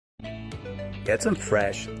Get some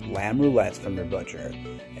fresh lamb roulettes from your butcher,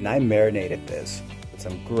 and I marinated this with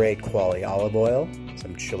some great quality olive oil,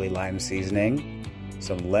 some chili lime seasoning,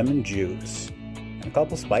 some lemon juice, and a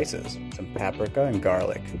couple spices, some paprika and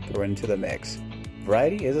garlic. Throw into the mix.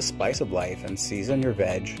 Variety is a spice of life, and season your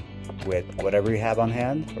veg with whatever you have on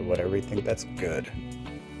hand or whatever you think that's good.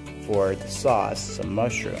 For the sauce, some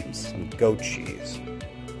mushrooms, some goat cheese,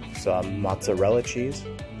 some mozzarella cheese,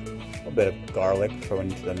 a little bit of garlic thrown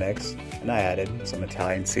into the mix, and I added some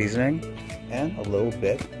Italian seasoning and a little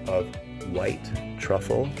bit of white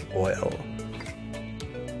truffle oil.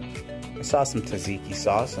 I saw some tzatziki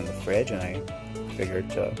sauce in the fridge and I figured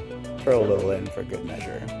to throw a little in for good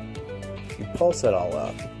measure. You pulse it all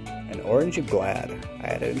up, and orangey glad, I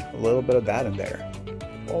added a little bit of that in there.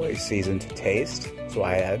 Always seasoned to taste, so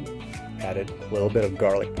I added a little bit of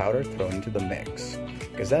garlic powder thrown into the mix,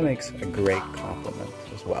 because that makes a great complement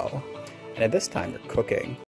as well. And at this time you're cooking,